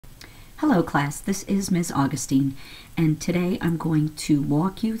Hello class, this is Ms. Augustine, and today I'm going to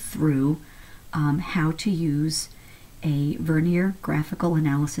walk you through how to use a Vernier graphical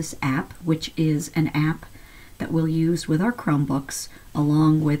analysis app, which is an app that we'll use with our Chromebooks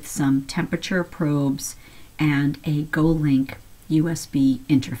along with some temperature probes and a GoLink USB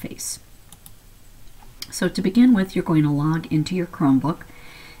interface. So to begin with, you're going to log into your Chromebook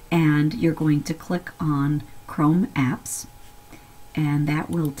and you're going to click on Chrome Apps, and that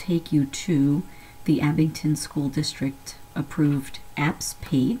will take you to the Abington School District approved apps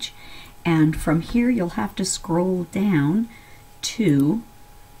page. And from here you'll have to scroll down to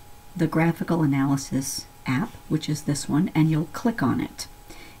the graphical analysis app, which is this one, and you'll click on it.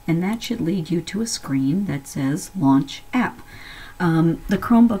 And that should lead you to a screen that says Launch App. The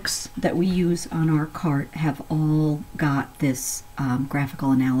Chromebooks that we use on our cart have all got this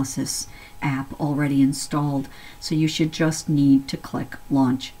graphical analysis app already installed, so you should just need to click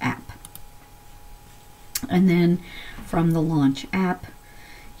Launch App. And then from the Launch App,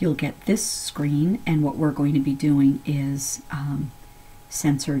 you'll get this screen, and what we're going to be doing is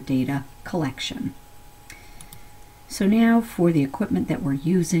sensor data collection. So now for the equipment that we're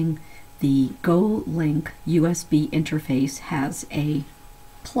using, the GoLink USB interface has a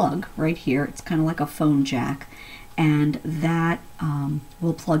plug right here. It's kind of like a phone jack, and that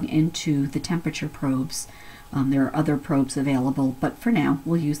will plug into the temperature probes. There are other probes available, but for now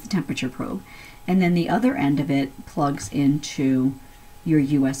we'll use the temperature probe. And then the other end of it plugs into your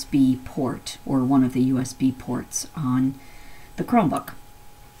USB port, or one of the USB ports on the Chromebook.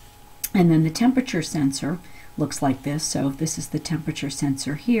 And then the temperature sensor looks like this. So this is the temperature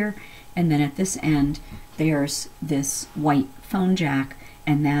sensor here, and then at this end there's this white phone jack,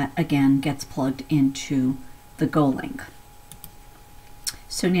 and that again gets plugged into the GoLink.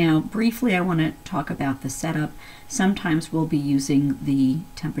 So now briefly I want to talk about the setup. Sometimes we'll be using the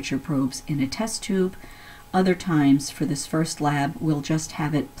temperature probes in a test tube. Other times, for this first lab, we'll just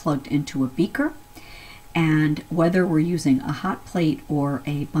have it plugged into a beaker. And whether we're using a hot plate or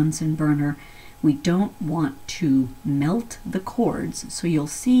a Bunsen burner, we don't want to melt the cords. So you'll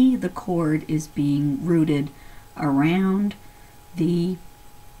see the cord is being routed around the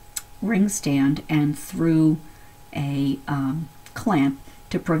ring stand and through a clamp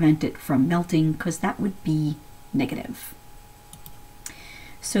to prevent it from melting, because that would be negative.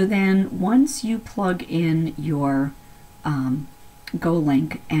 So then once you plug in your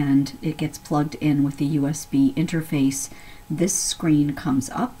GoLink and it gets plugged in with the USB interface, this screen comes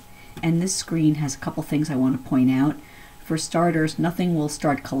up, and this screen has a couple things I want to point out. For starters, nothing will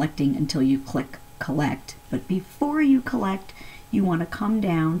start collecting until you click collect, but before you collect you want to come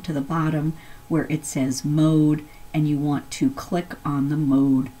down to the bottom where it says mode, and you want to click on the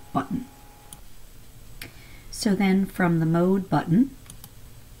mode button. So then from the mode button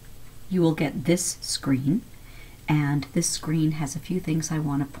you will get this screen, and this screen has a few things I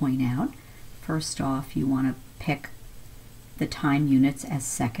want to point out. First off, you want to pick the time units as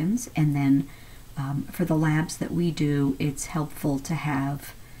seconds, and then for the labs that we do, it's helpful to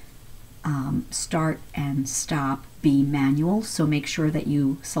have start and stop be manual, so make sure that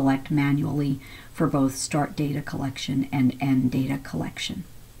you select manually for both start data collection and end data collection.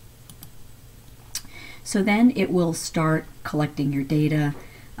 So then it will start collecting your data.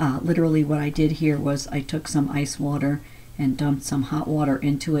 Literally what I did here was I took some ice water and dumped some hot water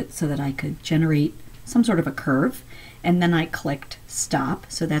into it so that I could generate some sort of a curve, and then I clicked stop.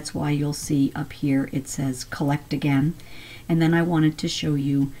 So that's why you'll see up here it says collect again. And then I wanted to show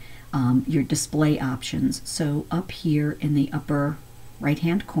you your display options. So up here in the upper right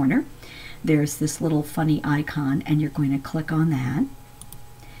hand corner there's this little funny icon, and you're going to click on that,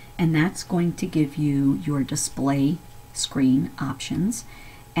 and that's going to give you your display screen options.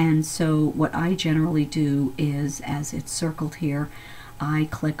 And so what I generally do is, as it's circled here, I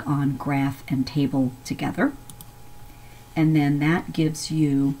click on graph and table together, and then that gives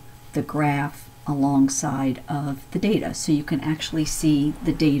you the graph alongside of the data, so you can actually see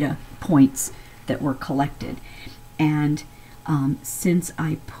the data points that were collected. And since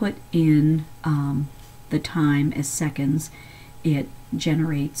I put in the time as seconds, it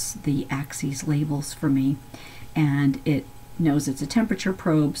generates the axes labels for me, and it knows it's a temperature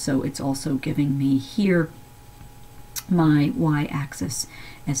probe, so it's also giving me here my y-axis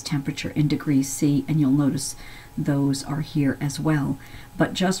as temperature in degrees C, and you'll notice those are here as well.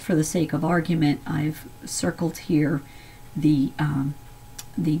 But just for the sake of argument, I've circled here the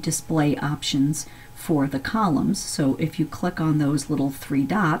display options for the columns. So if you click on those little three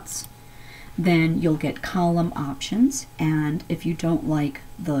dots, then you'll get column options, and if you don't like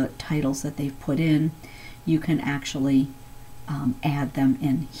the titles that they've put in, you can actually add them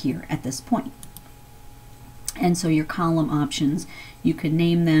in here at this point. And so your column options, you can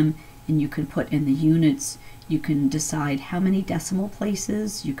name them and you can put in the units. You can decide how many decimal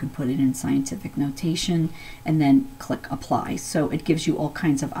places, you can put it in scientific notation, and then click apply. So it gives you all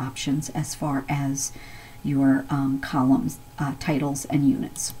kinds of options as far as your columns, titles, and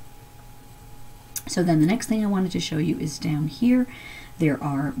units. So then the next thing I wanted to show you is down here. There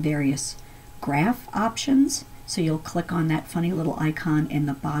are various graph options. So you'll click on that funny little icon in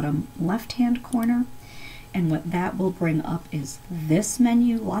the bottom left-hand corner. And what that will bring up is this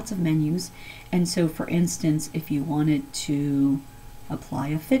menu, lots of menus. And so for instance, if you wanted to apply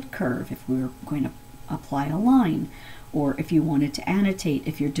a fit curve, if we were going to apply a line, or if you wanted to annotate,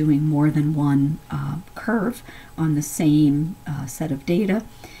 if you're doing more than one curve on the same set of data,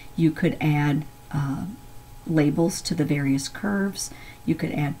 you could add labels to the various curves. You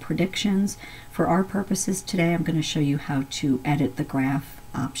could add predictions. For our purposes today, I'm going to show you how to edit the graph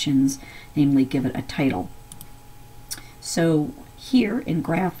options, namely give it a title. So here in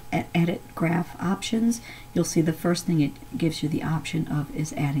edit graph options, you'll see the first thing it gives you the option of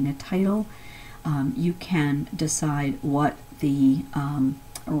is adding a title. You can decide what the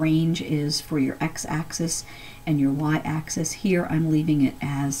range is for your x-axis and your y-axis. Here I'm leaving it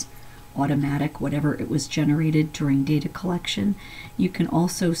as automatic, whatever it was generated during data collection. You can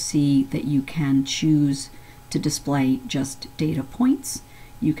also see that you can choose to display just data points.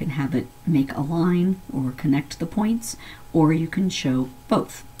 You can have it make a line or connect the points, or you can show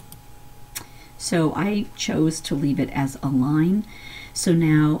both. So I chose to leave it as a line. So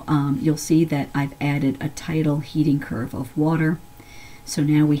now you'll see that I've added a title heating curve of water. So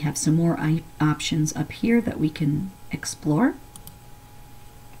now we have some more options up here that we can explore.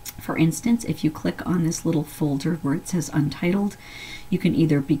 For instance, if you click on this little folder where it says Untitled, you can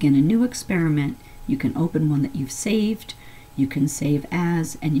either begin a new experiment, you can open one that you've saved, you can save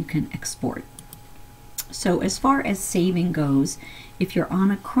as, and you can export. So as far as saving goes, if you're on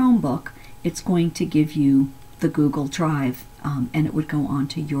a Chromebook, it's going to give you the Google Drive, and it would go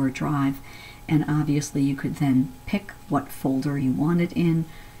onto your drive. And obviously you could then pick what folder you want it in,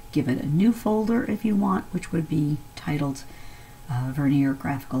 give it a new folder if you want, which would be titled Vernier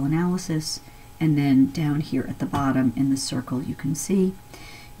Graphical Analysis. And then down here at the bottom in the circle you can see,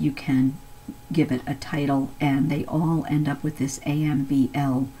 you can give it a title, and they all end up with this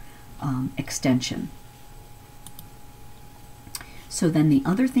AMBL extension. So then the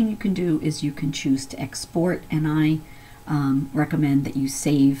other thing you can do is you can choose to export, and I recommend that you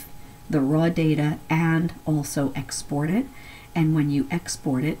save the raw data and also export it. And when you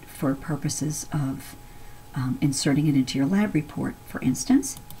export it for purposes of inserting it into your lab report, for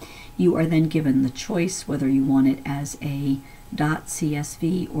instance, you are then given the choice whether you want it as a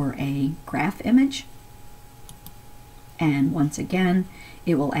 .csv or a graph image. And once again,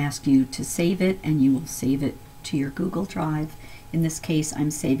 it will ask you to save it, and you will save it to your Google Drive. In this case,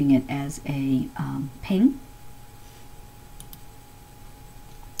 I'm saving it as a ping.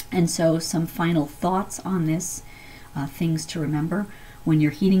 And so some final thoughts on this, things to remember. When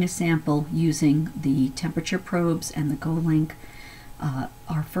you're heating a sample using the temperature probes and the GoLink,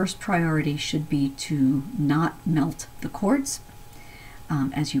 our first priority should be to not melt the cords.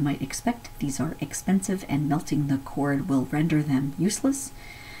 As you might expect, these are expensive, and melting the cord will render them useless.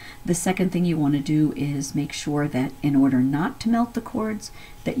 The second thing you want to do is make sure that in order not to melt the cords,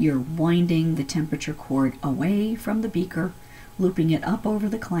 that you're winding the temperature cord away from the beaker, looping it up over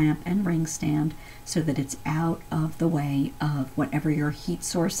the clamp and ring stand so that it's out of the way of whatever your heat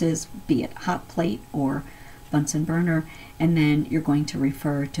source is, be it hot plate or Bunsen burner. And then you're going to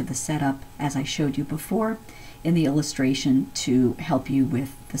refer to the setup as I showed you before in the illustration to help you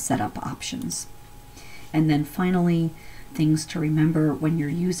with the setup options. And then finally, things to remember when you're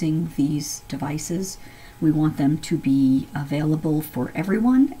using these devices. We want them to be available for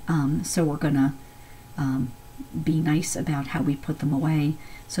everyone, so we're going to be nice about how we put them away.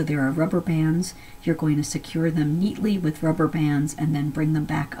 So there are rubber bands. You're going to secure them neatly with rubber bands and then bring them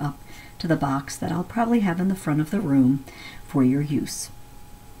back up to the box that I'll probably have in the front of the room for your use.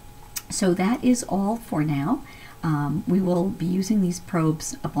 So that is all for now. We will be using these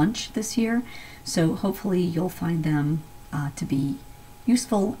probes a bunch this year, so hopefully you'll find them to be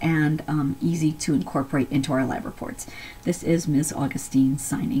useful and easy to incorporate into our lab reports. This is Ms. Augustine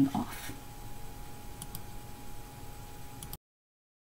signing off.